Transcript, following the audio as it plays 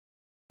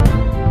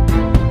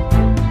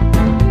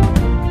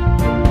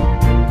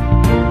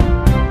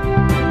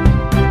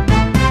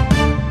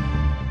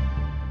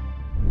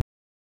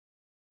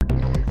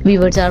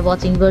Viewers are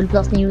watching World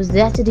Plus News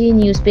yesterday.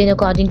 News Spain,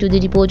 according to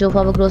the report of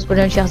our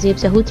correspondent Shahzeb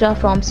Sahutra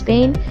from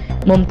Spain.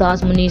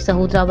 Mumtaz Munir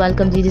Sahutra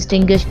welcomed the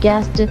distinguished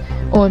guest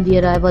on the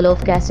arrival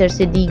of Qasser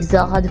Siddiq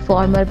Zahad,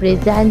 former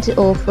president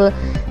of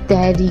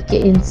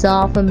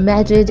Tehreek-e-Insaf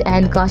Madrid,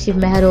 and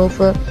Kashif Meher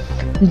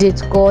of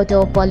Discord,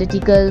 of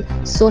political,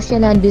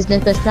 social and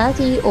business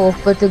personality of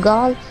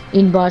Portugal.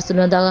 In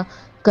Barcelona, the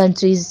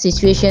country's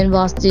situation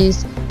was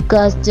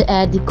discussed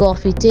at the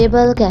coffee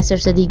table. Qasser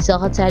Siddiq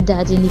Zahad said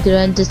that in the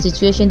current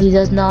situation he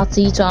does not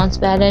see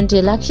transparent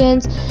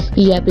elections.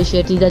 He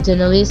appreciated the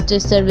journalist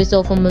service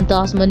of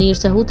Mumtaz Munir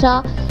Sahutra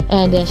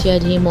and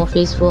assured him of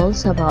his full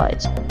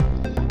support.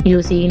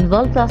 You see in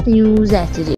World Plus News yesterday.